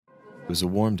was a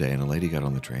warm day, and a lady got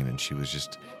on the train, and she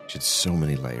had so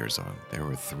many layers on. There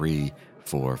were 3,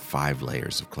 4, 5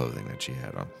 layers of clothing that she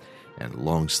had on, and a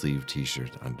long-sleeve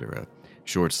T-shirt under a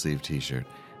short-sleeve T-shirt,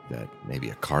 that maybe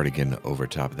a cardigan over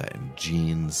top of that, and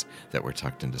jeans that were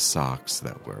tucked into socks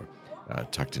that were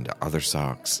tucked into other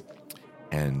socks.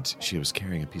 And she was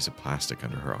carrying a piece of plastic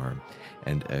under her arm.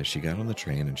 And she got on the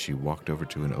train, and she walked over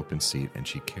to an open seat, and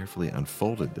she carefully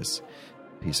unfolded this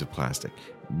piece of plastic,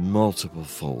 multiple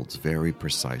folds, very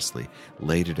precisely,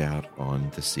 laid it out on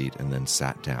the seat, and then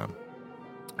sat down.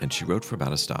 And she wrote for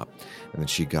about a stop. And then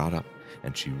she got up,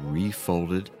 and she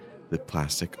refolded the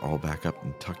plastic all back up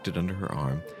and tucked it under her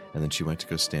arm. And then she went to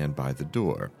go stand by the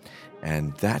door.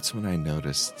 And that's when I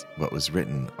noticed what was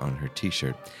written on her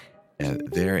T-shirt.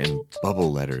 There in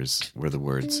bubble letters were the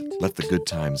words, "Let the good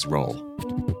times roll."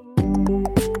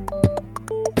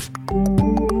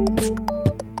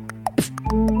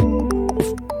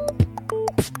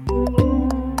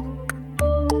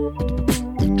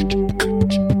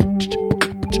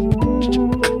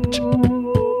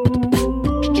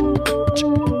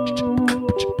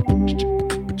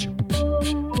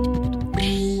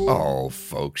 Oh,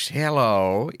 folks,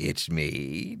 hello, it's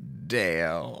me,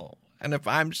 Dale. And if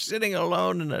I'm sitting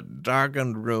alone in a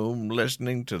darkened room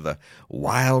listening to the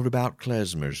Wild About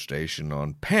Klezmer station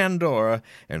on Pandora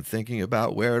and thinking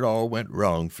about where it all went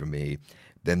wrong for me,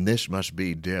 then this must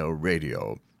be Dale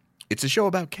Radio. It's a show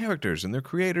about characters and their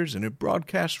creators, and it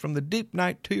broadcasts from the deep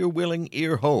night to your willing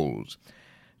ear holes.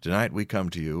 Tonight we come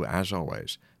to you, as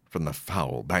always, from the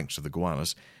foul banks of the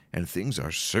Gowanus, and things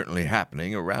are certainly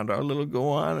happening around our little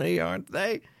Gowanus, aren't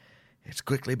they? It's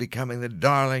quickly becoming the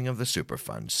darling of the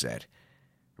Superfund set.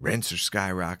 Rents are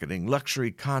skyrocketing,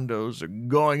 luxury condos are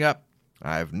going up.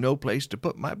 I have no place to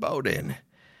put my boat in,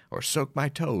 or soak my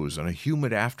toes on a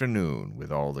humid afternoon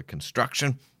with all the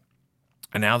construction.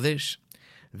 And now this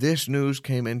news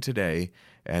came in today,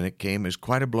 and it came as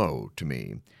quite a blow to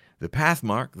me. The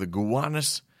Pathmark, the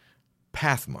Gowanus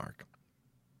Pathmark,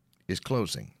 is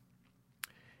closing.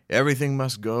 Everything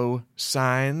must go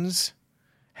signs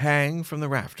hang from the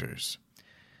rafters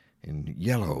in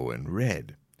yellow and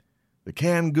red. The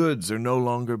canned goods are no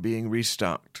longer being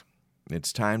restocked.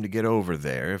 It's time to get over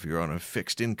there if you're on a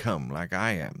fixed income like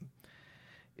I am.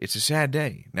 It's a sad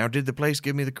day. Now, did the place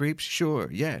give me the creeps?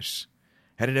 Sure, yes.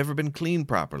 Had it ever been cleaned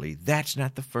properly? That's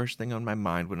not the first thing on my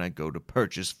mind when I go to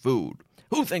purchase food.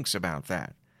 Who thinks about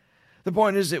that? The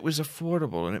point is, it was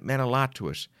affordable, and it meant a lot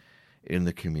to us in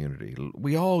the community.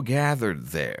 We all gathered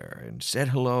there and said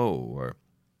hello, or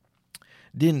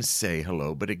didn't say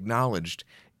hello, but acknowledged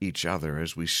each other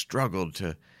as we struggled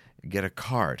to get a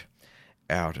cart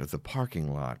out of the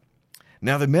parking lot.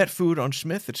 Now, the Met food on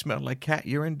Smith that smelled like cat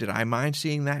urine, did I mind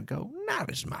seeing that go? Not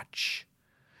as much.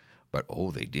 But,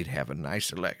 they did have a nice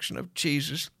selection of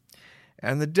cheeses,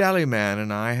 and the deli man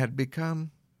and I had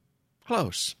become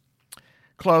close.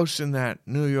 Close in that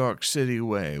New York City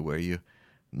way where you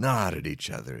nod at each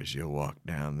other as you walk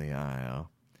down the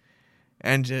aisle.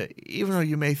 And even though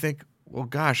you may think, well,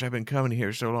 gosh, I've been coming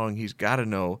here so long, he's got to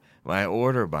know my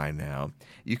order by now,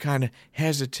 you kind of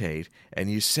hesitate and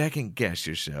you second-guess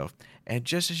yourself. And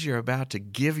just as you're about to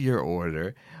give your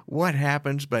order, what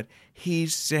happens but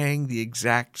he's saying the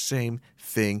exact same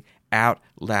thing out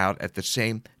loud at the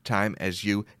same time as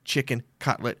you: chicken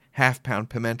cutlet, half-pound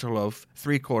pimento loaf,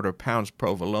 3/4 pounds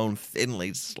provolone,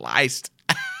 thinly sliced.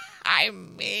 I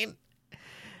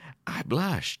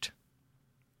blushed.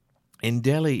 In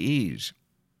deli-ese.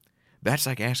 That's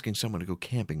like asking someone to go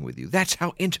camping with you. That's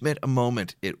how intimate a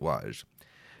moment it was.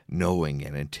 Knowing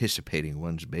and anticipating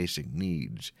one's basic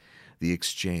needs. The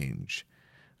exchange.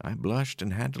 I blushed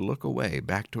and had to look away,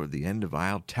 back toward the end of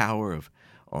aisle tower of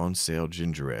on-sale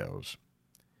ginger ales.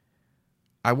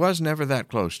 I was never that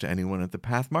close to anyone at the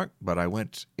Pathmark, but I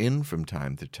went in from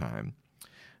time to time.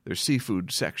 Their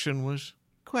seafood section was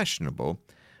questionable,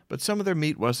 but some of their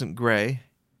meat wasn't gray,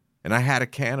 and I had a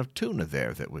can of tuna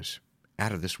there that was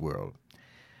out of this world.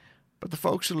 But the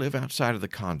folks who live outside of the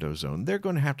condo zone, they're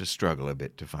going to have to struggle a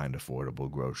bit to find affordable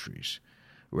groceries,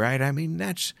 right? I mean,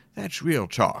 that's real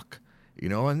talk,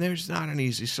 and there's not an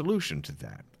easy solution to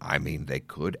that. I mean, they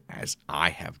could, as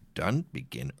I have done,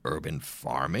 begin urban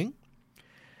farming.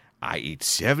 I eat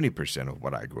 70% of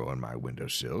what I grow on my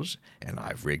windowsills, and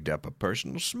I've rigged up a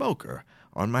personal smoker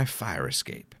on my fire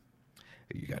escape.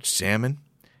 You got salmon,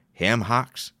 ham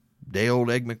hocks, day-old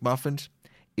egg McMuffins.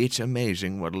 It's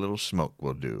amazing what a little smoke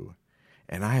will do.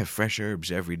 And I have fresh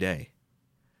herbs every day.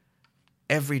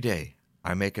 Every day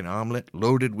I make an omelet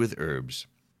loaded with herbs.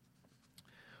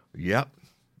 Yep,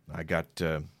 I got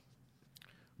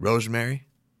rosemary,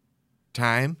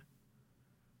 thyme,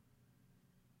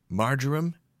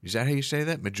 marjoram, Is that how you say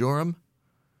that? Majoram?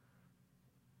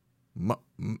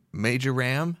 Major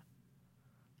Ram?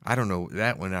 I don't know.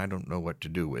 That one I don't know what to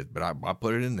do with, but I'll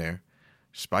put it in there.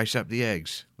 Spice up the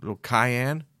eggs. A little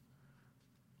cayenne.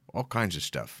 All kinds of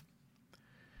stuff.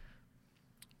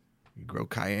 You grow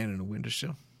cayenne in a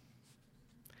windowsill?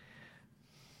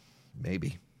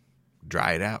 Maybe.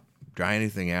 Dry it out. Dry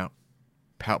anything out.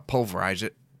 Pulverize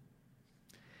it.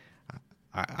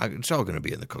 It's all going to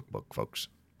be in the cookbook, folks.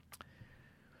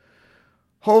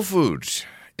 Whole Foods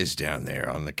is down there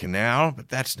on the canal, but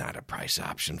that's not a price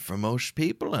option for most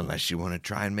people unless you want to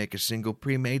try and make a single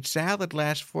pre-made salad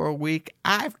last for a week.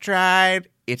 I've tried.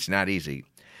 It's not easy.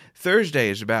 Thursday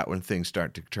is about when things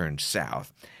start to turn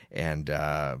south, and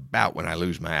about when I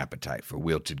lose my appetite for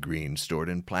wilted greens stored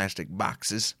in plastic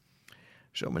boxes.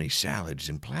 So many salads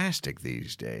in plastic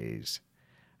these days.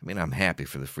 I mean, I'm happy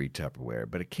for the free Tupperware,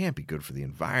 but it can't be good for the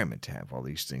environment to have all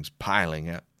these things piling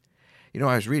up. You know,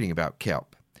 I was reading about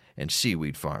kelp and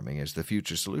seaweed farming as the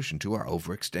future solution to our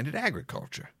overextended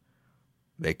agriculture.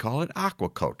 They call it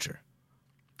aquaculture.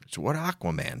 It's what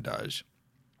Aquaman does.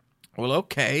 Well,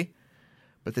 okay,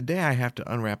 but the day I have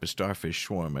to unwrap a starfish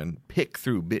swarm and pick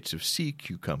through bits of sea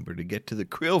cucumber to get to the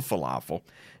krill falafel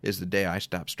is the day I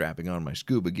stop strapping on my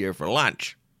scuba gear for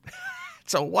lunch.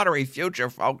 It's a watery future,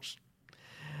 folks.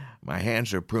 My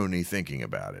hands are pruny thinking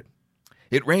about it.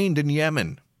 It rained in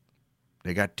Yemen.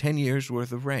 They got 10 years'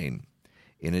 worth of rain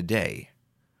in a day.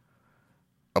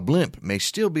 A blimp may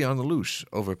still be on the loose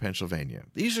over Pennsylvania.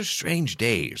 These are strange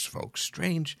days, folks.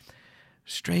 Strange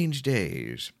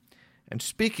days. And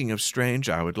speaking of strange,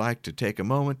 I would like to take a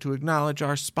moment to acknowledge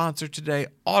our sponsor today,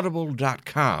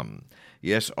 Audible.com.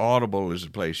 Yes, Audible is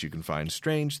a place you can find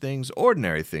strange things,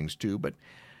 ordinary things too, but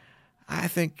I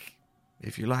think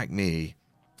if you're like me,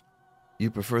 you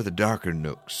prefer the darker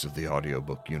nooks of the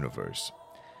audiobook universe.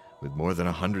 With more than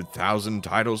 100,000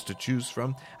 titles to choose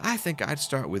from, I think I'd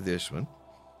start with this one.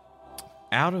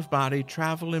 Out-of-Body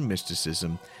Travel and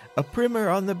Mysticism, a primer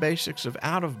on the basics of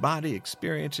out-of-body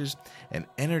experiences and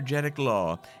energetic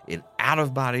law in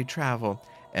out-of-body travel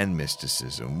and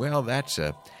mysticism. Well, that's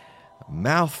a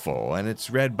mouthful, and it's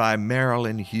read by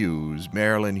Marilyn Hughes.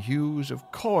 Marilyn Hughes,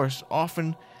 of course,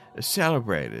 often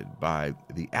celebrated by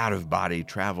the Out-of-Body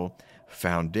Travel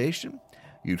Foundation.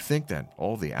 You'd think that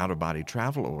all the out-of-body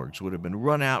travel orgs would have been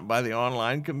run out by the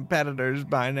online competitors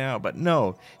by now, but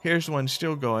no, here's one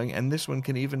still going, and this one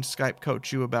can even Skype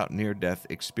coach you about near-death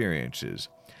experiences.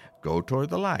 Go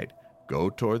toward the light. Go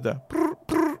toward the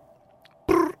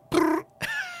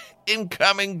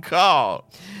incoming call.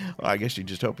 Well, I guess you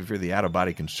just hope if you're the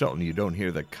out-of-body consultant you don't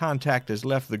hear the contact has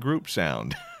left the group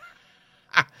sound.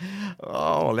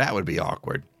 Oh, that would be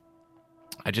awkward.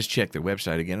 I just checked their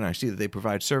website again, and I see that they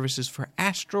provide services for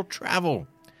astral travel.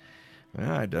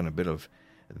 Well, I've done a bit of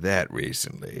that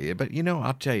recently. But,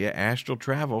 I'll tell you, astral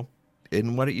travel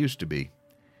isn't what it used to be.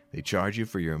 They charge you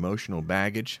for your emotional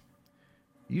baggage.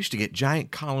 You used to get giant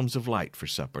columns of light for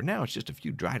supper. Now it's just a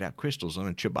few dried-out crystals on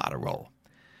a ciabatta roll.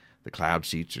 The cloud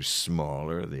seats are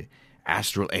smaller. The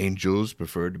astral angels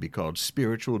prefer to be called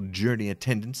spiritual journey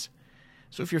attendants.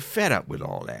 So if you're fed up with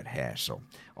all that hassle,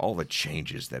 all the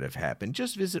changes that have happened,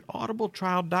 just visit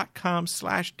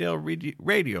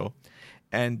audibletrial.com/DellRadio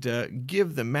and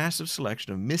give the massive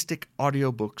selection of Mystic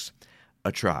audiobooks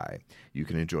a try. You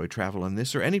can enjoy travel on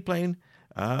this or any plane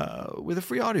with a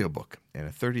free audiobook and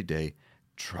a 30-day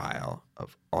trial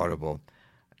of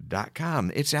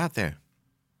Audible.com. It's out there.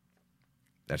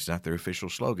 That's not their official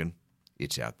slogan.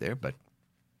 It's out there, but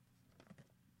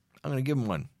I'm going to give them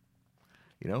one.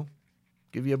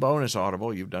 Give you a bonus,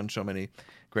 Audible. You've done so many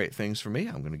great things for me.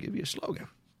 I'm going to give you a slogan.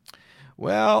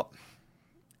 Well,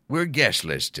 we're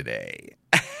guestless today.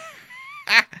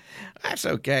 That's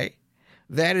okay.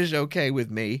 That is okay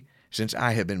with me, since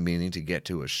I have been meaning to get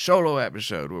to a solo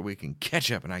episode where we can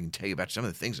catch up and I can tell you about some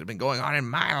of the things that have been going on in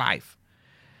my life.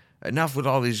 Enough with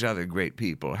all these other great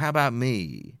people. How about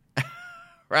me?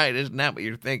 Right? Isn't that what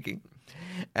you're thinking?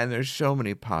 And there's so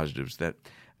many positives that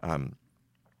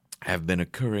have been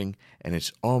occurring, and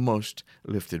it's almost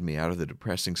lifted me out of the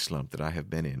depressing slump that I have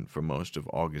been in for most of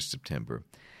August, September,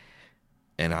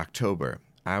 and October.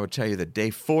 I would tell you that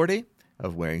day 40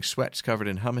 of wearing sweats covered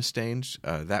in hummus stains,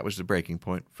 that was the breaking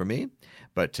point for me.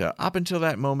 But up until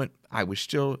that moment, I was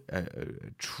still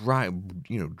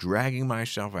dragging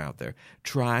myself out there,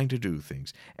 trying to do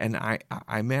things, and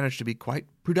I managed to be quite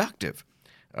productive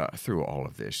through all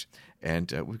of this.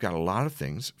 And we've got a lot of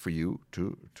things for you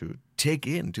to take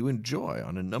in, to enjoy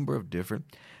on a number of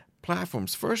different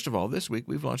platforms. First of all, this week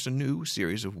we've launched a new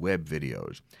series of web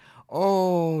videos.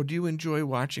 Oh, do you enjoy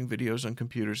watching videos on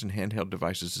computers and handheld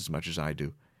devices as much as I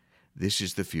do? This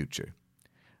is the future.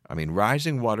 I mean,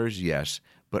 rising waters, yes,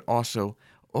 but also,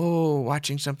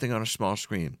 watching something on a small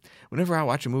screen. Whenever I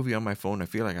watch a movie on my phone, I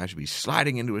feel like I should be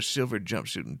sliding into a silver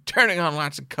jumpsuit and turning on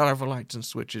lots of colorful lights and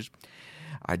switches.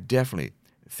 I definitely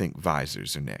think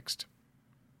visors are next.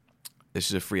 This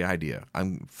is a free idea.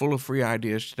 I'm full of free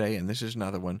ideas today, and this is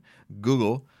another one.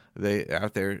 Google, they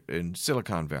out there in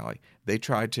Silicon Valley, they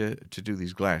tried to do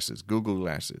these glasses, Google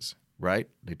glasses, right?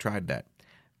 They tried that.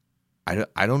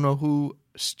 I don't know who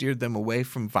steered them away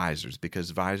from visors,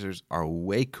 because visors are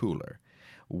way cooler.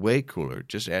 Way cooler.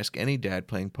 Just ask any dad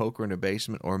playing poker in a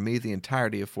basement, or me the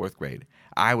entirety of 4th grade.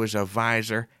 I was a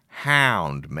visor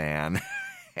hound, man.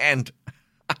 And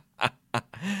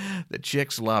the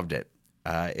chicks loved it.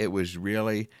 It was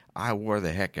really, I wore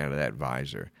the heck out of that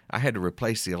visor. I had to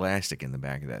replace the elastic in the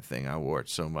back of that thing. I wore it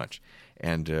so much.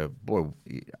 And,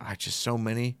 I just so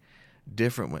many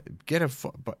different, get a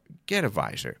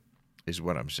visor is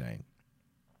what I'm saying.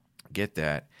 Get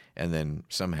that, and then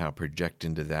somehow project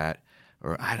into that.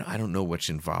 Or I don't know what's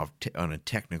involved on a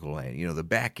technical end, the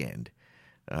back end,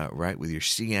 right, with your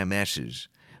CMSs.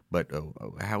 But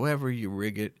however you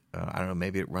rig it, I don't know,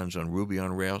 maybe it runs on Ruby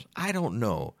on Rails. I don't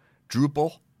know.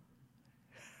 Drupal?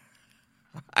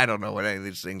 I don't know what any of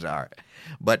these things are.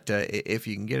 But if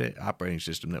you can get an operating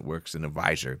system that works in a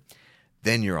visor,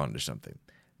 then you're onto something.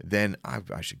 Then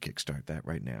I should kickstart that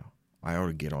right now. I ought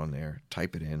to get on there,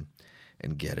 type it in,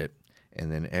 and get it. And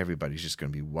then everybody's just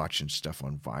going to be watching stuff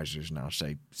on visors, and I'll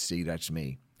say, see, that's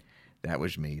me. That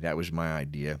was me. That was my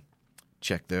idea.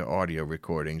 Check the audio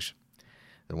recordings,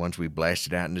 the ones we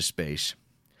blasted out into space.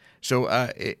 So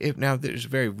if now there's a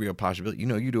very real possibility.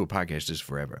 You do a podcast, this is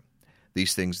forever.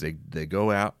 These things, they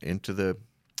go out into the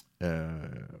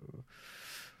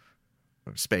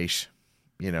space,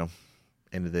 into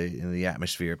the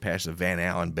atmosphere, past the Van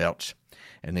Allen belts.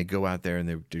 And they go out there, and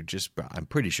they're just, I'm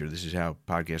pretty sure this is how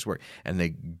podcasts work. And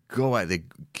they go out,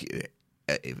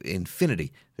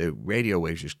 infinity, the radio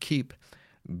waves just keep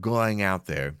going out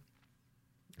there,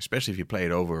 especially if you play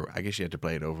it over, I guess you have to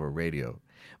play it over a radio.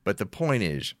 But the point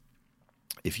is,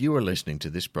 if you are listening to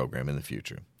this program in the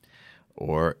future,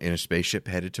 or in a spaceship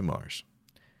headed to Mars,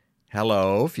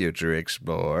 hello, Future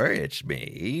Explorer, it's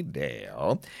me,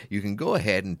 Dale. You can go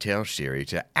ahead and tell Siri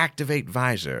to activate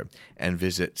Visor and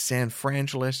visit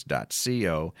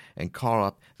sanfrangeles.co and call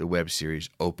up the web series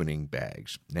Opening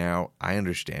Bags. Now, I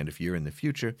understand if you're in the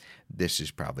future, this is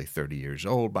probably 30 years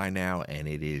old by now, and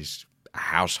it is a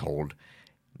household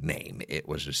name. It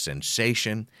was a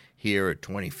sensation here at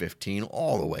 2015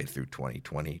 all the way through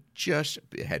 2020. Just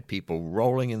had people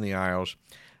rolling in the aisles.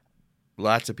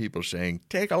 Lots of people saying,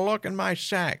 take a look in my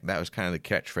sack. That was kind of the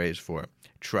catchphrase for it.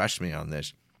 Trust me on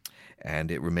this. And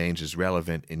it remains as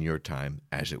relevant in your time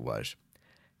as it was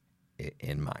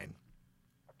in mine.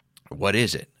 What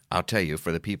is it? I'll tell you,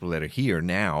 for the people that are here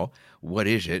now, what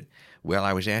is it? Well,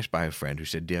 I was asked by a friend who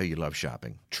said, Dale, you love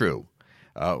shopping. True.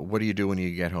 What do you do when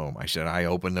you get home? I said, I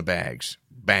open the bags.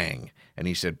 Bang. And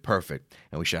he said, perfect.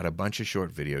 And we shot a bunch of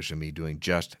short videos of me doing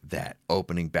just that,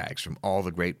 opening bags from all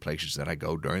the great places that I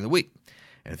go during the week.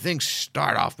 And things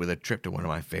start off with a trip to one of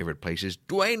my favorite places,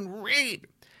 Duane Reade,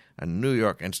 a New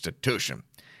York institution.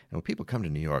 And when people come to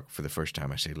New York for the first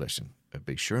time, I say, listen,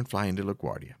 be sure and fly into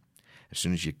LaGuardia. As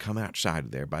soon as you come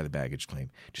outside there by the baggage claim,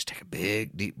 just take a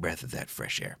big, deep breath of that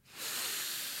fresh air.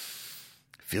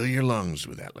 Fill your lungs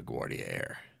with that LaGuardia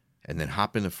air. And then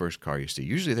hop in the first car you see.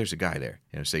 Usually there's a guy there.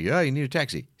 Say, yeah, you need a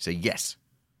taxi. Say, yes.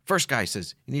 First guy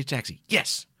says, you need a taxi.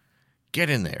 Yes.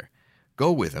 Get in there.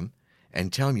 Go with him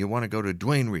and tell him you want to go to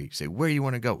Duane Reade. Say, where you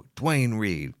want to go? Duane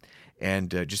Reade.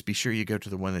 And just be sure you go to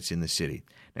the one that's in the city.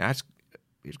 Now, it's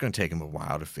going to take him a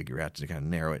while to figure out, to kind of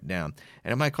narrow it down.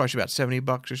 And it might cost you about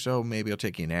 $70 or so. Maybe it'll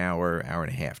take you an hour, hour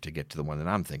and a half to get to the one that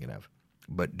I'm thinking of.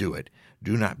 But do it.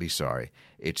 Do not be sorry.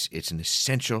 It's an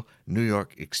essential New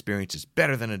York experience. It's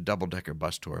better than a double-decker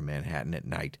bus tour in Manhattan at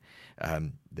night.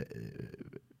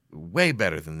 Way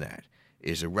better than that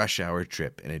is a rush hour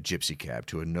trip in a gypsy cab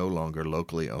to a no longer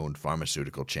locally owned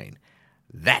pharmaceutical chain.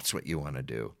 That's what you want to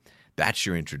do. That's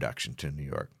your introduction to New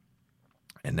York.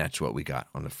 And that's what we got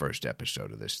on the first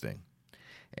episode of this thing.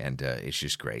 And it's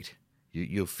just great.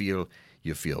 You'll feel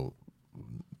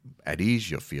at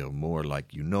ease. You'll feel more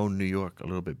like you know New York a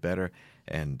little bit better.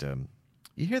 And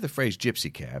you hear the phrase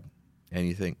gypsy cab, and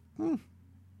you think,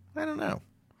 I don't know.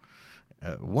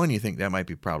 One, you think that might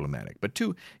be problematic. But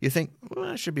two, you think,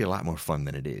 well, it should be a lot more fun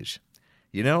than it is.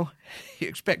 You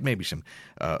expect maybe some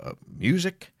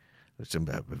music, some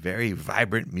very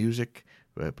vibrant music,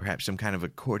 perhaps some kind of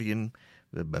accordion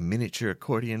a miniature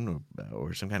accordion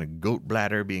or some kind of goat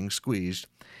bladder being squeezed,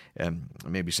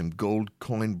 maybe some gold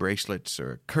coin bracelets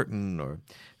or a curtain or,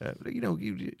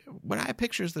 what I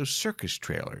picture is those circus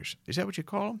trailers. Is that what you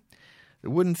call them? The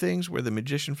wooden things where the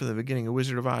magician from the beginning of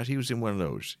Wizard of Oz, he was in one of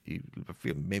those.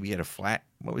 Maybe he had a flat.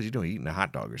 What was he doing? Eating a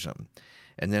hot dog or something.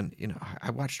 And then, I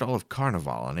watched all of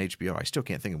Carnival on HBO. I still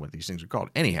can't think of what these things are called.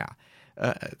 Anyhow,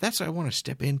 that's what I want to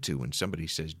step into when somebody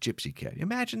says Gypsy Cat.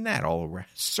 Imagine that all around,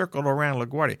 circled around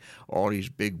LaGuardia. All these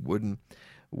big wooden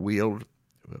wheeled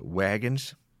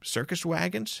wagons. Circus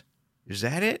wagons? Is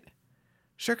that it?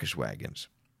 Circus wagons.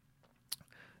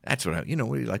 That's what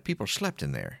like people slept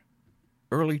in there.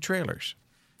 Early trailers.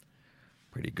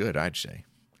 Pretty good, I'd say.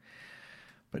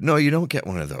 But no, you don't get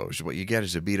one of those. What you get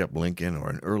is a beat-up Lincoln or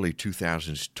an early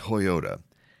 2000s Toyota.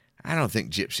 I don't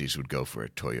think gypsies would go for a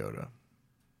Toyota.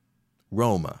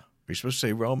 Roma. Are you supposed to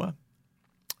say Roma?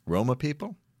 Roma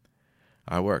people?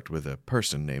 I worked with a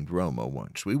person named Roma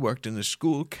once. We worked in the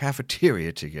school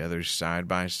cafeteria together side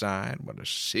by side. What a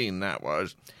scene that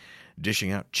was.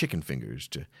 Dishing out chicken fingers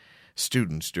to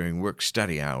students during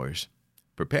work-study hours.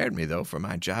 Prepared me, though, for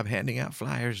my job handing out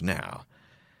flyers now.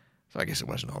 So I guess it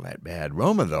wasn't all that bad.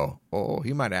 Roma, though,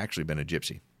 he might have actually been a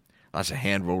gypsy. Lots of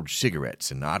hand-rolled cigarettes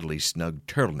and oddly snug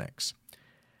turtlenecks.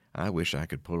 I wish I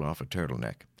could pull off a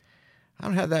turtleneck. I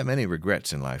don't have that many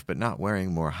regrets in life, but not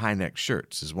wearing more high-neck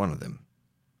shirts is one of them.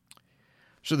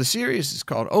 So the series is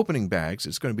called Opening Bags.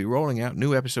 It's going to be rolling out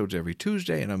new episodes every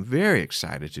Tuesday, and I'm very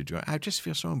excited to join. I just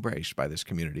feel so embraced by this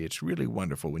community. It's really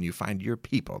wonderful when you find your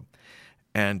people.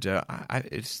 And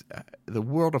it's the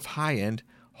world of high-end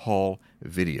haul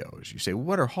videos. You say,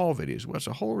 what are haul videos? Well, it's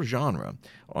a whole genre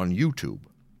on YouTube.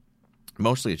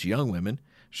 Mostly it's young women.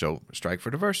 So Strike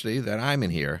for Diversity, that I'm in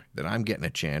here, that I'm getting a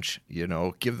chance,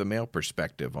 give the male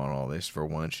perspective on all this for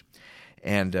once.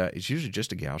 And it's usually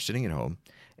just a gal sitting at home,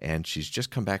 and she's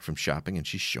just come back from shopping, and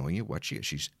she's showing you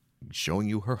she's showing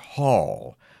you her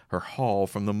haul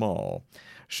from the mall.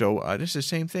 So this is the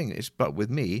same thing, but with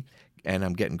me. And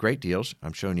I'm getting great deals.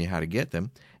 I'm showing you how to get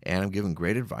them. And I'm giving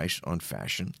great advice on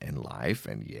fashion and life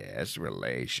and, yes,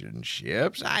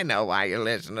 relationships. I know why you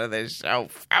listen to this show,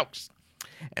 folks.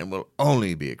 And we'll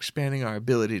only be expanding our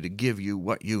ability to give you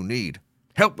what you need.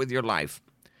 Help with your life.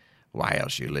 Why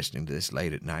else are you listening to this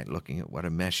late at night looking at what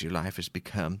a mess your life has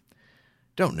become?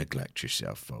 Don't neglect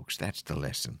yourself, folks. That's the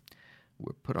lesson.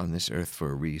 We're put on this earth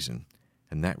for a reason.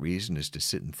 And that reason is to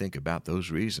sit and think about those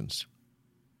reasons.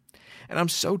 And I'm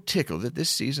so tickled that this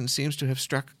season seems to have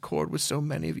struck a chord with so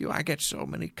many of you. I get so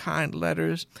many kind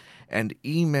letters and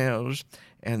emails,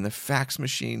 and the fax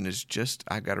machine is just,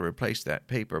 I've got to replace that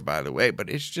paper, by the way, but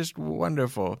it's just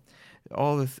wonderful.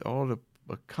 All the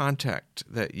contact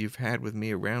that you've had with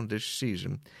me around this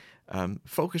season,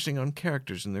 focusing on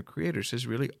characters and their creators has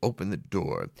really opened the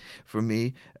door for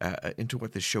me into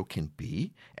what the show can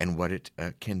be and what it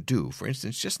can do. For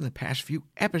instance, just in the past few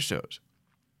episodes,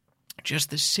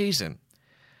 just this season,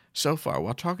 so far,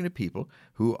 while talking to people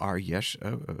who are,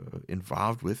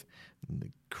 involved with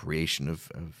the creation of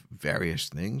various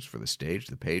things for the stage,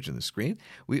 the page, and the screen,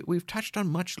 we've touched on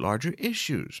much larger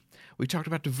issues. We talked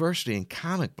about diversity in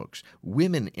comic books,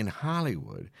 women in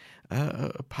Hollywood,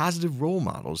 positive role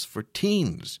models for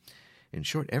teens. In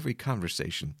short, every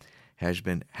conversation has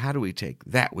been, how do we take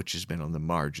that which has been on the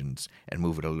margins and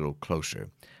move it a little closer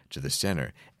to the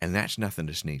center? And that's nothing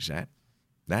to sneeze at.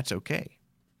 That's okay.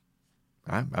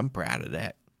 I'm proud of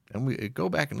that. And we go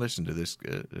back and listen to this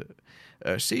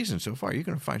season so far. You're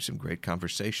going to find some great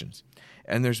conversations.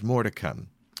 And there's more to come.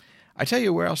 I tell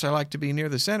you where else I like to be near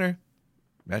the center.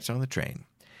 That's on the train.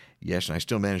 Yes, and I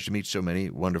still manage to meet so many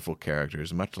wonderful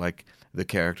characters, much like the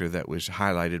character that was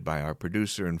highlighted by our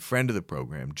producer and friend of the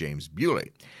program, James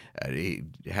Bewley. He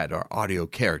had our audio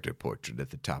character portrait at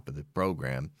the top of the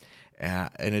program.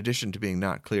 In addition to being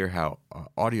not clear how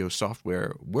audio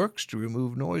software works to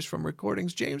remove noise from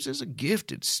recordings, James is a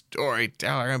gifted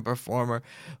storyteller and performer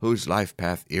whose life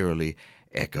path eerily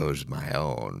echoes my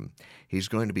own. He's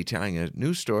going to be telling a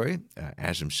new story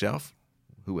as himself.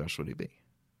 Who else would he be?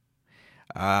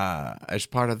 As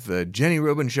part of the Jenny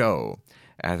Rubin Show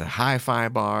at the Hi-Fi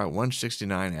Bar,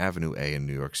 169 Avenue A in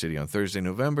New York City on Thursday,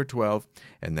 November 12th.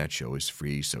 And that show is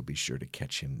free, so be sure to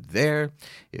catch him there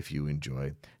if you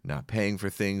enjoy not paying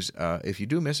for things. If you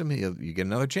do miss him, you get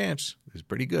another chance. It's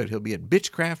pretty good. He'll be at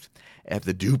Bitchcraft at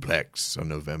the Duplex on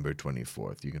November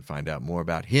 24th. You can find out more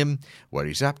about him, what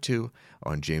he's up to,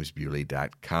 on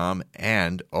jamesbewley.com.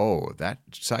 And, that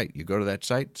site, you go to that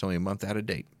site, it's only a month out of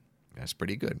date. That's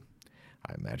pretty good.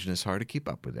 I imagine it's hard to keep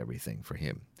up with everything for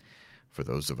him. For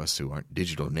those of us who aren't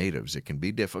digital natives, it can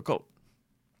be difficult.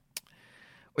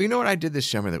 Well, you know what I did this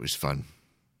summer that was fun?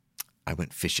 I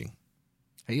went fishing.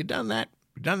 Have you done that?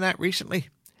 Done that recently?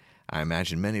 I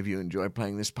imagine many of you enjoy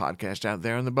playing this podcast out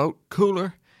there on the boat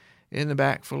cooler, in the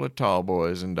back full of tall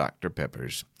boys and Dr.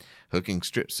 Peppers, hooking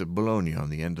strips of bologna on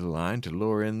the end of the line to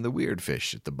lure in the weird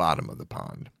fish at the bottom of the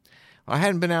pond. I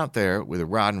hadn't been out there with a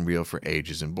rod and reel for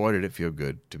ages, and boy, did it feel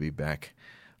good to be back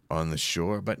on the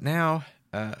shore. But now,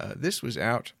 this was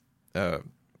out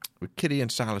with Kitty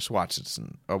and Silas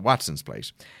Watson's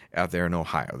place out there in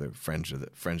Ohio. They're friends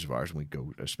of ours, and we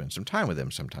go spend some time with them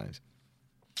sometimes.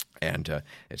 And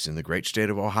it's in the great state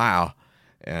of Ohio.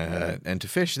 And to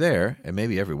fish there, and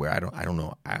maybe everywhere, I don't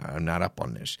know, I'm not up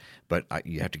on this, but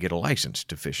you have to get a license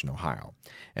to fish in Ohio.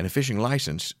 And a fishing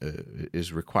license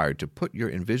is required to put your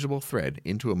invisible thread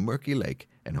into a murky lake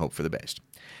and hope for the best.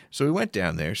 So we went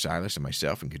down there, Silas and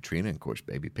myself and Katrina, and of course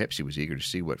baby Pepsi was eager to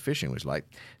see what fishing was like.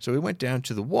 So we went down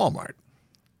to the Walmart,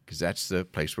 because that's the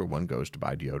place where one goes to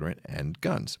buy deodorant and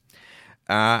guns.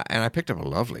 And I picked up a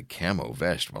lovely camo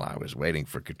vest while I was waiting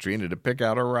for Katrina to pick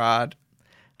out a rod.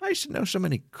 I used to know so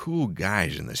many cool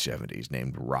guys in the 70s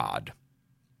named Rod.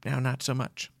 Now, not so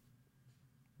much.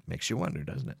 Makes you wonder,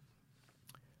 doesn't it?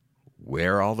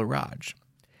 Where are all the rods?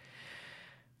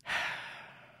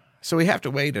 So we have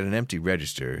to wait at an empty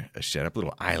register, a set-up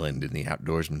little island in the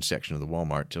outdoorsman section of the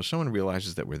Walmart, till someone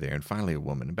realizes that we're there, and finally a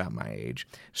woman, about my age,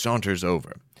 saunters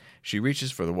over. She reaches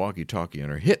for the walkie-talkie on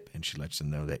her hip, and she lets them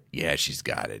know that, yeah, she's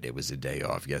got it. It was a day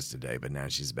off yesterday, but now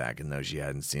she's back and knows she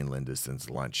hadn't seen Linda since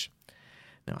lunch.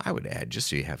 Now, I would add, just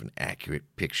so you have an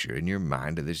accurate picture in your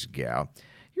mind of this gal,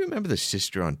 you remember the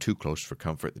sister on Too Close for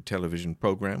Comfort, the television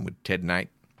program with Ted Knight?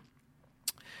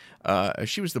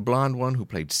 She was the blonde one who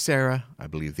played Sarah. I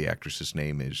believe the actress's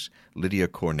name is Lydia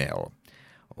Cornell.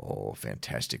 Oh,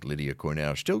 fantastic Lydia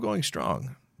Cornell. Still going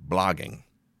strong. Blogging.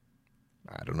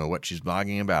 I don't know what she's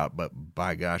blogging about, but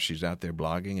by gosh, she's out there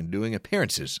blogging and doing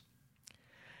appearances.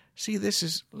 See, this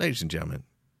is, ladies and gentlemen,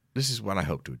 this is what I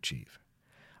hope to achieve.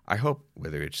 I hope,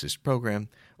 whether it's this program,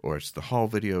 or it's the haul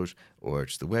videos, or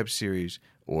it's the web series,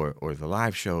 or the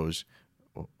live shows,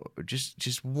 or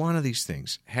just one of these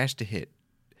things has to hit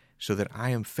so that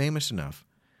I am famous enough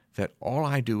that all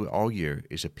I do all year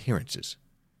is appearances.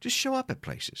 Just show up at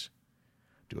places.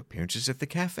 Do appearances at the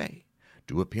cafe.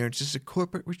 Do appearances at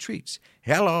corporate retreats.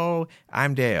 Hello,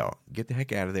 I'm Dale. Get the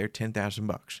heck out of there,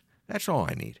 $10,000. That's all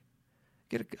I need.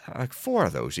 Get like 4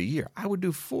 of those a year. I would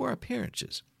do 4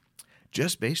 appearances.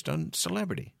 Just based on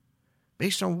celebrity.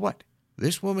 Based on what?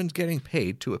 This woman's getting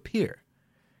paid to appear.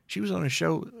 She was on a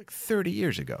show like 30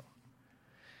 years ago.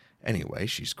 Anyway,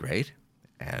 she's great,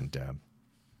 and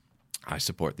I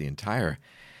support the entire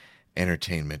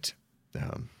entertainment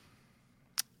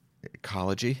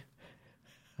ecology.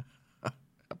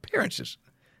 Appearances.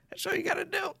 That's all you got to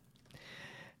do.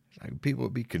 Like people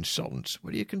would be consultants.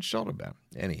 What do you consult about?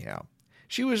 Anyhow.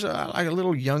 She was like a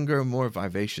little younger, more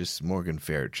vivacious Morgan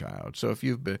Fairchild. So if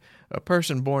you've been a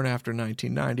person born after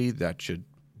 1990, that should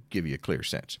give you a clear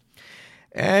sense.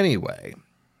 Anyway,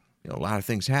 a lot of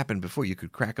things happened before you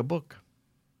could crack a book.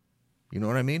 You know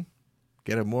what I mean?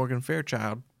 Get a Morgan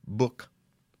Fairchild book.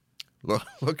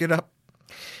 Look it up.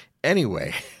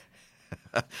 Anyway,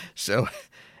 so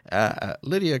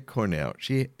Lydia Cornell,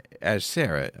 she, as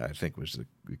Sarah, I think was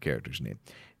the character's name,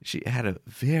 she had a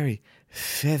very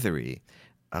feathery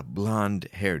blonde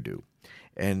hairdo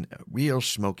and a real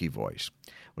smoky voice.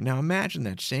 Well, now imagine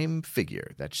that same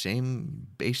figure, that same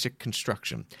basic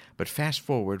construction, but fast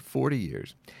forward 40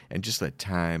 years and just let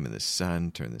time and the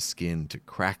sun turn the skin to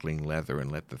crackling leather and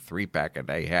let the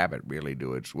 3-pack-a-day habit really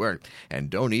do its work. And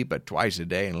don't eat but twice a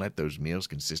day and let those meals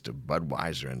consist of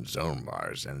Budweiser and Zone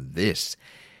bars. And this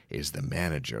is the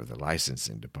manager of the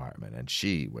licensing department, and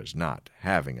she was not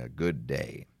having a good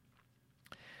day.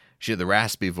 She had the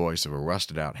raspy voice of a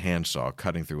rusted-out handsaw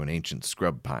cutting through an ancient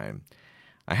scrub pine.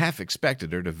 I half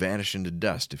expected her to vanish into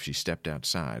dust if she stepped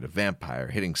outside, a vampire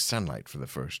hitting sunlight for the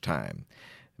first time.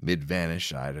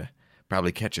 Mid-vanish, I'd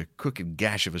probably catch a crooked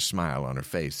gash of a smile on her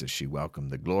face as she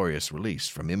welcomed the glorious release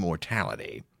from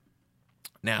immortality.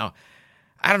 Now,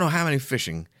 I don't know how many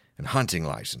fishing and hunting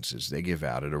licenses they give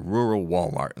out at a rural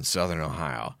Walmart in southern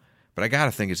Ohio, but I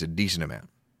gotta think it's a decent amount.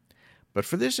 But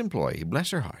for this employee, bless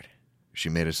her heart, she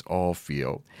made us all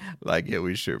feel like it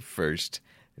was her first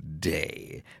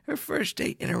day. Her first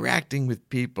day interacting with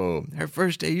people. Her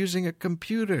first day using a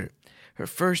computer. Her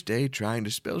first day trying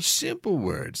to spell simple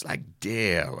words like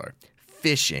Dale or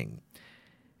fishing.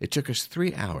 It took us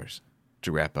 3 hours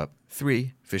to wrap up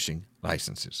 3 fishing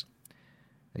licenses.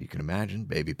 Now you can imagine,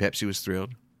 baby Pepsi was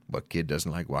thrilled. What kid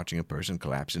doesn't like watching a person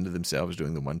collapse into themselves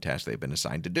doing the one task they've been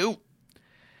assigned to do?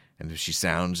 And if she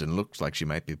sounds and looks like she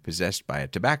might be possessed by a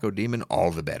tobacco demon,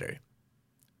 all the better.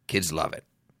 Kids love it.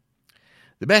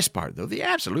 The best part, though, the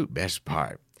absolute best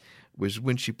part, was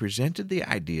when she presented the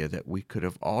idea that we could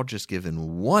have all just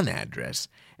given one address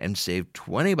and saved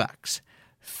 $20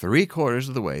 3/4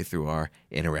 of the way through our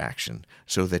interaction,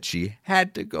 so that she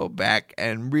had to go back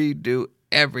and redo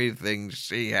everything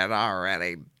she had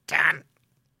already done.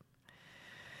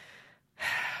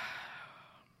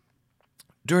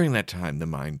 During that time, the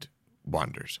mind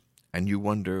wanders, and you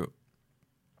wonder,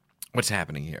 what's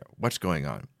happening here? What's going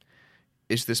on?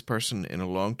 Is this person in a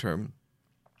long-term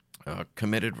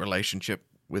committed relationship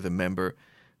with a member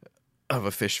of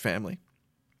a fish family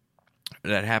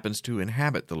that happens to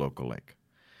inhabit the local lake?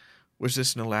 Was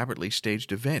this an elaborately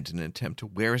staged event in an attempt to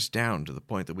wear us down to the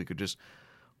point that we could just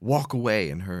walk away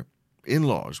and her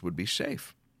in-laws would be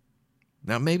safe?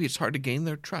 Now, maybe it's hard to gain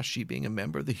their trust, she being a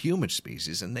member of the human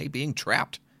species and they being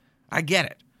trapped. I get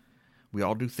it. We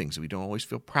all do things that we don't always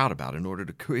feel proud about in order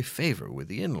to curry favor with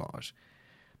the in-laws.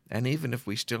 And even if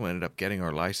we still ended up getting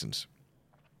our license,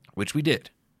 which we did,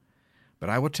 but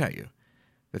I will tell you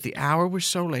that the hour was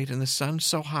so late and the sun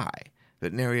so high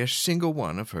that nary a single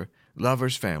one of her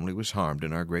lover's family was harmed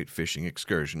in our great fishing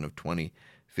excursion of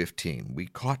 2015. We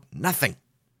caught nothing.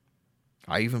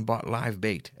 I even bought live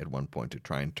bait at one point to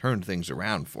try and turn things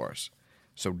around for us.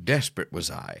 So desperate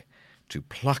was I to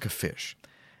pluck a fish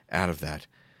out of that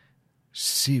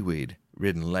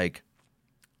seaweed-ridden lake.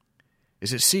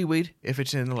 Is it seaweed if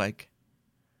it's in the lake?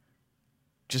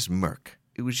 Just murk.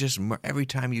 It was just murk. Every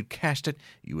time you'd cast it,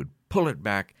 you would pull it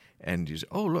back and you say,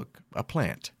 oh, look, a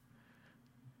plant.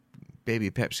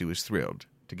 Baby Pepsi was thrilled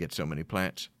to get so many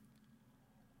plants.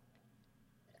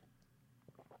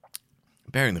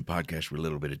 Bearing the podcast with a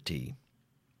little bit of tea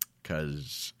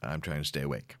because I'm trying to stay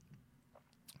awake.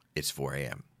 It's 4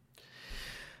 a.m.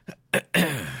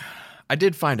 I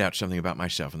did find out something about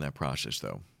myself in that process,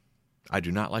 though. I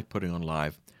do not like putting on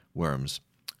live worms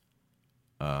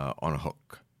on a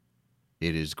hook.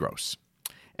 It is gross.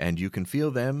 And you can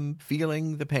feel them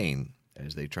feeling the pain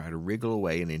as they try to wriggle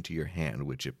away and into your hand,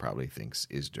 which it probably thinks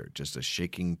is dirt, just a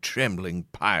shaking, trembling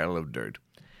pile of dirt.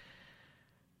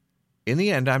 In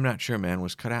the end, I'm not sure man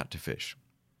was cut out to fish.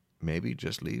 Maybe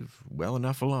just leave well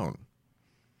enough alone.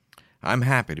 I'm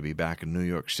happy to be back in New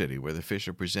York City, where the fish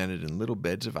are presented in little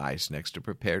beds of ice next to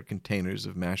prepared containers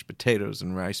of mashed potatoes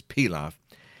and rice pilaf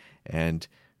and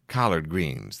collard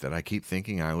greens that I keep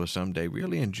thinking I will someday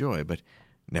really enjoy, but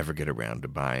never get around to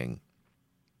buying.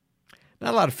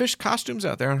 Not a lot of fish costumes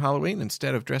out there on Halloween.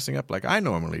 Instead of dressing up like I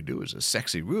normally do as a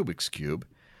sexy Rubik's Cube.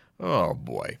 Oh,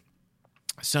 boy.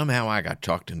 Somehow I got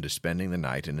talked into spending the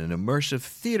night in an immersive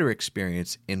theater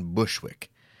experience in Bushwick.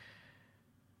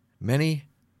 Many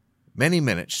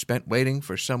minutes spent waiting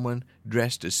for someone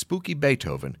dressed as Spooky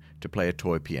Beethoven to play a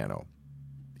toy piano.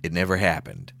 It never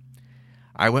happened.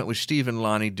 I went with Steve and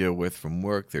Lonnie Dilworth from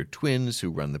work. They're twins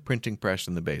who run the printing press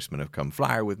in the basement of Come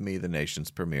Flyer With Me, the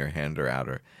nation's premier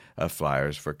hander-outer of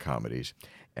flyers for comedies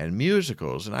and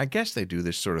musicals. And I guess they do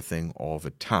this sort of thing all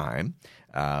the time.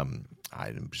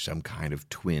 Some kind of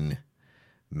twin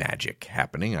magic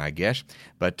happening, I guess.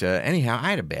 But anyhow, I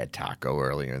had a bad taco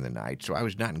earlier in the night, so I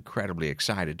was not incredibly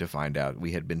excited to find out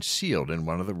we had been sealed in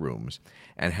one of the rooms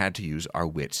and had to use our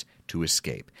wits to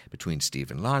escape. Between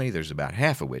Steve and Lonnie, there's about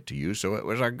half a wit to use, so it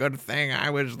was a good thing I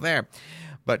was there.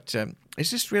 But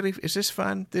is this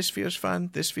fun? This feels fun?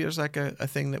 This feels like a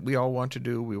thing that we all want to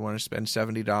do. We want to spend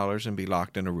 $70 and be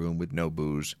locked in a room with no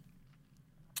booze.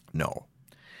 No,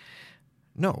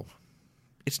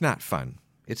 it's not fun.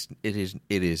 It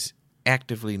is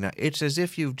actively not. It's as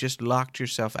if you've just locked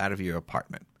yourself out of your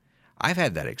apartment. I've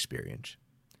had that experience.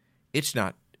 It's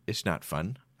not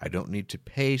fun. I don't need to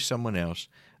pay someone else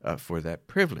for that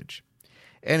privilege.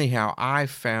 Anyhow, I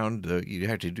found you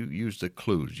have to use the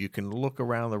clues. You can look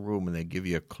around the room and they give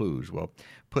you clues. Well,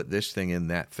 put this thing in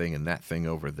that thing and that thing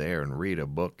over there and read a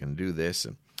book and do this.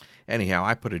 And anyhow,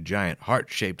 I put a giant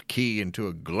heart-shaped key into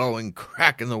a glowing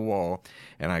crack in the wall,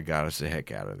 and I got us the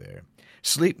heck out of there.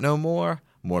 Sleep no more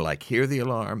like hear the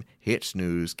alarm, hit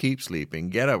snooze, keep sleeping,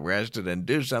 get up rested, and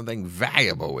do something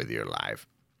valuable with your life.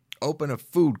 Open a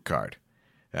food cart.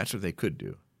 That's what they could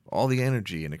do. All the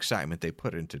energy and excitement they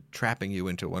put into trapping you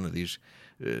into one of these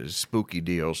spooky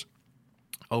deals.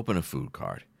 Open a food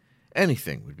cart.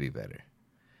 Anything would be better.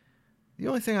 The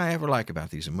only thing I ever like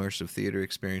about these immersive theater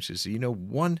experiences is,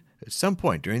 at some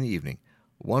point during the evening,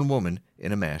 one woman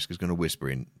in a mask is going to whisper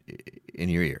in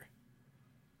your ear.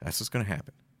 That's what's going to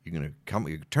happen. You're going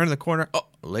to turn the corner, a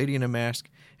lady in a mask,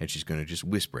 and she's going to just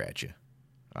whisper at you.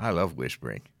 I love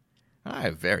whispering. I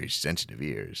have very sensitive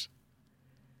ears.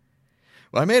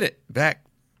 Well, I made it back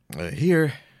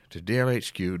here to Dale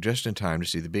HQ just in time to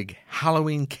see the big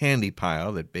Halloween candy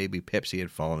pile that baby Pepsi had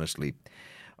fallen asleep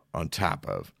on top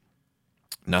of.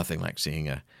 Nothing like seeing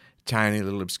a tiny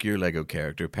little obscure Lego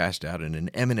character passed out in an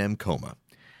M&M coma.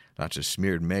 Lots of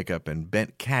smeared makeup and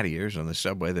bent cat ears on the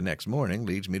subway the next morning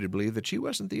leads me to believe that she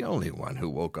wasn't the only one who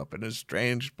woke up in a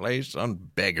strange place on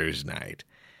Beggar's Night.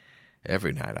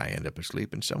 Every night I end up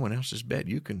asleep in someone else's bed.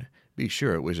 You can be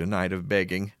sure it was a night of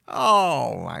begging.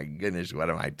 Oh, my goodness,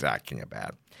 what am I talking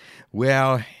about?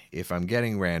 Well, if I'm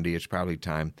getting randy, it's probably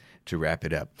time to wrap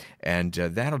it up. And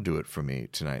that'll do it for me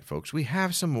tonight, folks. We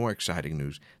have some more exciting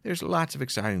news. There's lots of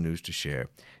exciting news to share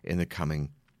in the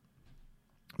coming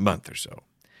month or so.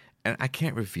 And I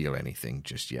can't reveal anything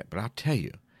just yet, but I'll tell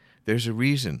you, there's a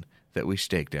reason that we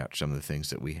staked out some of the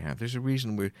things that we have. There's a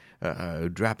reason we're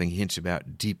dropping hints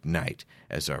about Deep Night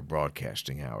as our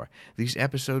broadcasting hour. These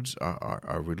episodes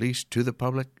are released to the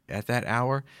public at that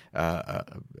hour,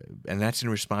 and that's in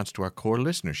response to our core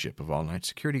listenership of all-night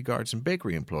security guards and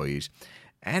bakery employees.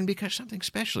 And because something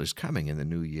special is coming in the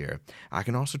new year, I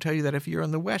can also tell you that if you're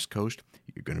on the West Coast,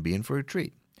 you're going to be in for a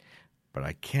treat. But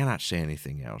I cannot say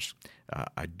anything else.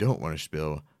 I don't want to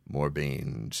spill more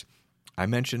beans. I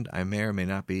mentioned I may or may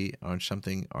not be on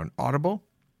something on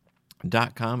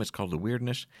Audible.com. It's called The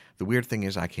Weirdness. The weird thing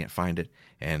is I can't find it,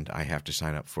 and I have to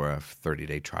sign up for a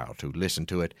 30-day trial to listen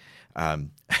to it,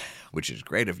 which is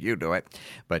great if you do it.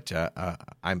 But I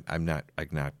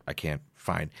can't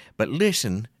find. But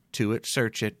listen to it,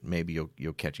 search it. Maybe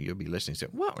you'll catch it. You'll be listening and say,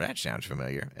 "Well, that sounds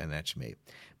familiar," and that's me.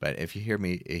 But if you hear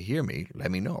me,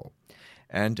 let me know.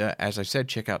 And as I said,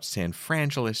 check out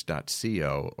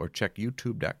sanfrangelis.co or check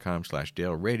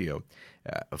youtube.com/Dale Radio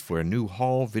for a new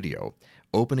haul video,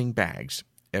 opening bags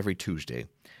every Tuesday.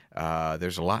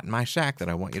 There's a lot in my sack that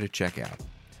I want you to check out.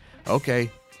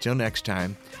 Okay, till next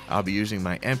time, I'll be using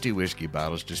my empty whiskey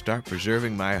bottles to start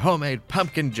preserving my homemade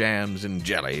pumpkin jams and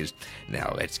jellies.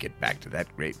 Now let's get back to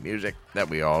that great music that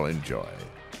we all enjoy.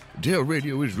 Dale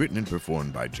Radio is written and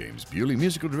performed by James Bewley,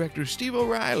 musical director Steve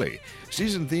O'Reilly.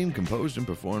 Season theme composed and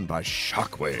performed by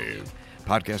Shockwave.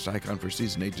 Podcast icon for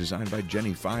Season 8 designed by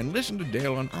Jenny Fine. Listen to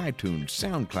Dale on iTunes,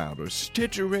 SoundCloud, or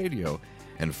Stitcher Radio.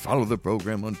 And follow the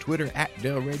program on Twitter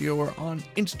 @Dale Radio or on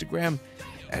Instagram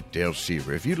 @Dale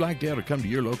Seaver. If you'd like Dale to come to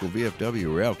your local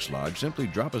VFW or Elks Lodge, simply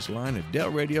drop us a line at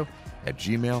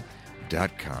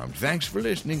daleradio@gmail.com. Thanks for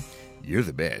listening. You're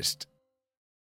the best.